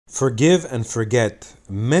Forgive and forget.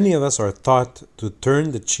 Many of us are taught to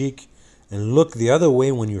turn the cheek and look the other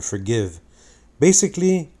way when you forgive.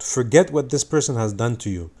 Basically, to forget what this person has done to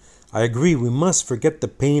you. I agree, we must forget the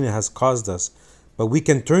pain it has caused us, but we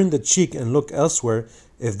can turn the cheek and look elsewhere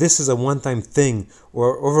if this is a one-time thing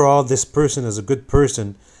or overall this person is a good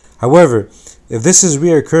person. However, if this is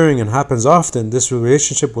reoccurring and happens often, this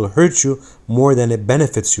relationship will hurt you more than it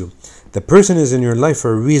benefits you. The person is in your life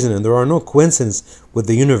for a reason, and there are no coincidences with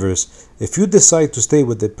the universe. If you decide to stay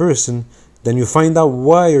with the person, then you find out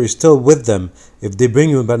why you're still with them. If they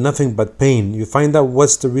bring you nothing but pain, you find out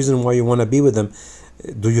what's the reason why you want to be with them.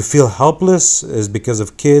 Do you feel helpless? Is it because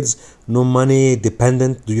of kids, no money,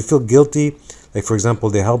 dependent? Do you feel guilty? Like, for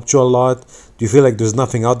example, they helped you a lot. Do you feel like there's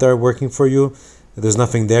nothing out there working for you? There's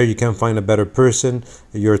nothing there, you can't find a better person,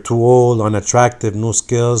 you're too old, unattractive, no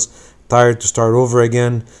skills, tired to start over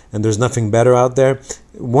again, and there's nothing better out there.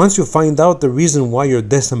 Once you find out the reason why you're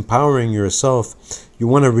disempowering yourself, you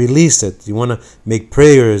want to release it. You want to make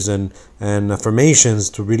prayers and affirmations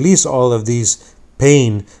to release all of these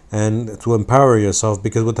pain and to empower yourself,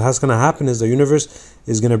 because what has going to happen is the universe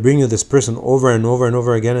is going to bring you this person over and over and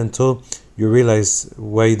over again until you realize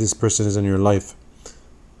why this person is in your life.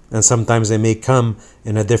 And sometimes they may come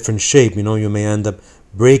in a different shape. You may end up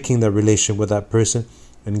breaking the relationship with that person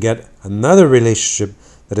and get another relationship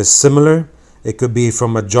that is similar. It could be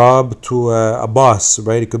from a job to a boss,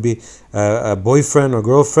 right? It could be a boyfriend or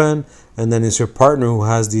girlfriend, and then it's your partner who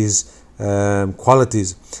has these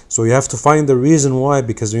qualities. So you have to find the reason why,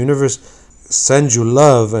 because the universe sends you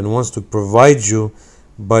love and wants to provide you.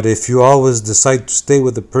 But if you always decide to stay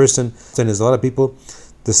with the person, then there's a lot of people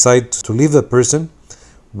decide to leave the person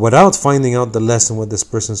without finding out the lesson what this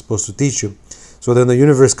person is supposed to teach you. So then the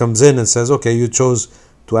universe comes in and says, okay, you chose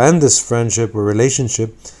to end this friendship or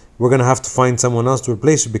relationship. We're going to have to find someone else to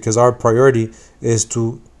replace you, because our priority is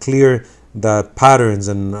to clear the patterns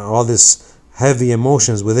and all this heavy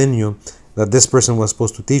emotions within you that this person was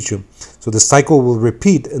supposed to teach you. So the cycle will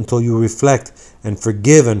repeat until you reflect and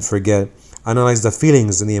forgive and forget. Analyze the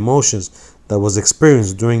feelings and the emotions that was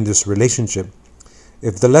experienced during this relationship.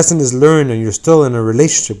 If the lesson is learned and you're still in a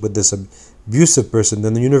relationship with this abusive person,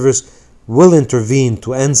 then the universe will intervene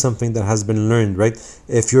to end something that has been learned, right?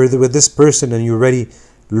 If you're with this person and you already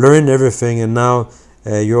learned everything and now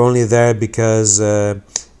you're only there because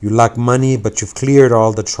you lack money, but you've cleared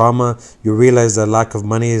all the trauma, you realize that lack of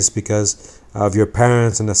money is because of your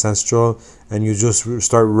parents and ancestral, and you just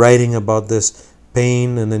start writing about this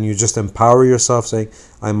pain, and then you just empower yourself saying,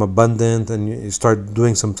 I'm abundant, and you start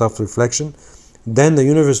doing some self-reflection. Then the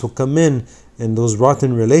universe will come in those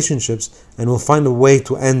rotten relationships and will find a way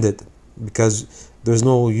to end it, because there's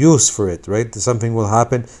no use for it, right? Something will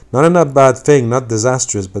happen, not in a bad thing, not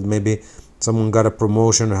disastrous, but maybe someone got a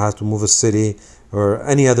promotion or has to move a city, or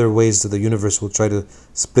any other ways that the universe will try to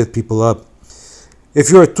split people up. If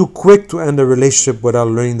you are too quick to end a relationship without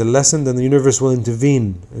learning the lesson, then the universe will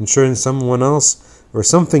intervene, ensuring someone else or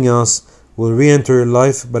something else will re-enter your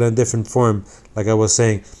life, but in a different form. Like I was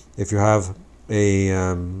saying, if you have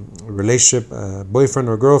a relationship, boyfriend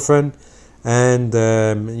or girlfriend, and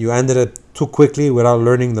you ended it too quickly without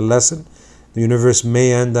learning the lesson, the universe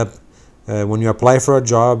may end up, when you apply for a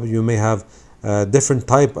job, you may have a different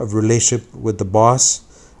type of relationship with the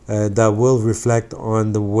boss that will reflect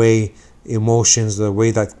on the way emotions, the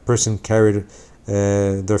way that person carried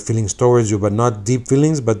their feelings towards you, but not deep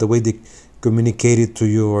feelings, but the way they communicated to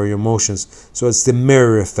you or your emotions. So it's the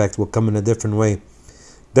mirror effect, will come in a different way.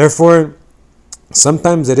 Therefore,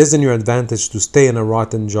 sometimes it is in your advantage to stay in a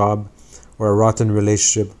rotten job or a rotten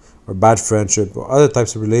relationship or bad friendship or other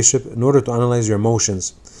types of relationship in order to analyze your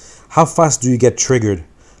emotions. How fast do you get triggered?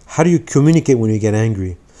 How do you communicate when you get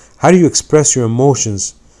angry? How do you express your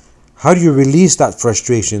emotions? How do you release that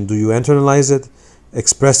frustration? Do you internalize it,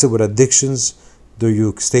 express it with addictions? Do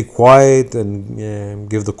you stay quiet and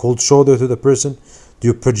give the cold shoulder to the person? Do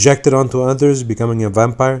you project it onto others, becoming a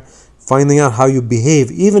vampire? Finding out how you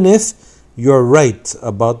behave, even if you're right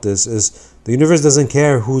about this, is the universe doesn't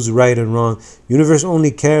care who's right and wrong. Universe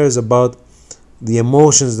only cares about the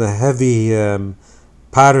emotions, the heavy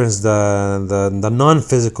patterns, the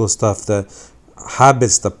non-physical stuff, the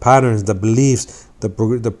habits, the patterns, the beliefs,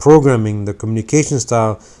 the programming, the communication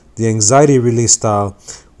style, the anxiety release style.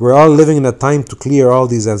 We're all living in a time to clear all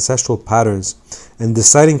these ancestral patterns, and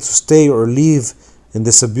deciding to stay or leave in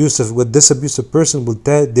this abusive person will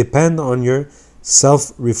depend on your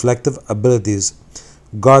self-reflective abilities.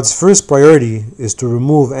 God's first priority is to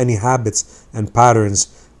remove any habits and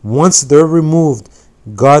patterns. Once they're removed,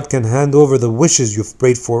 God can hand over the wishes you've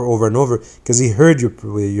prayed for over and over, because He heard your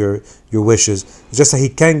wishes. It's just that He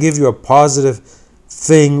can't give you a positive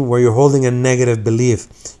thing where you're holding a negative belief.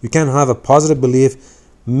 You can't have a positive belief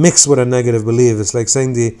mixed with a negative belief. It's like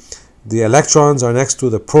saying the electrons are next to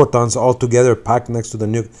the protons all together, packed next to the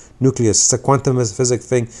nucleus. It's a quantum physics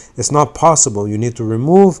thing. It's not possible. You need to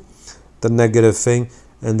remove the negative thing,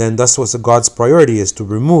 and then that's what God's priority is, to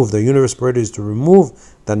remove. The universe priority is to remove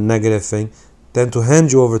that negative thing, then to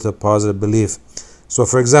hand you over to a positive belief. So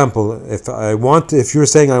for example, if you're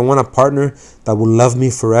saying I want a partner that will love me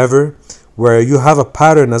forever, where you have a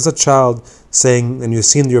pattern as a child saying, and you've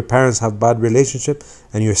seen your parents have bad relationship,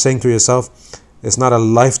 and you're saying to yourself, it's not a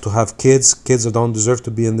life to have kids don't deserve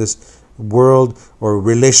to be in this world, or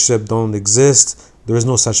relationship don't exist, there is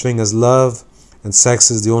no such thing as love, and sex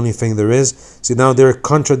is the only thing there is. See, now they're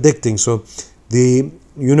contradicting. So the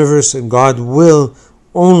universe and God will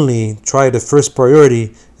only try, the first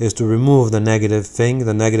priority is to remove the negative thing,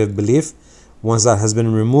 the negative belief. Once that has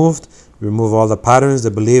been removed, remove all the patterns,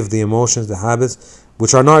 the belief, the emotions, the habits,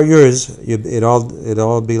 which are not yours. It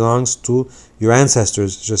all belongs to your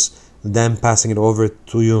ancestors, just them passing it over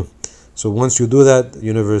to you. So once you do that, the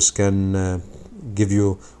universe can give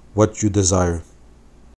you what you desire.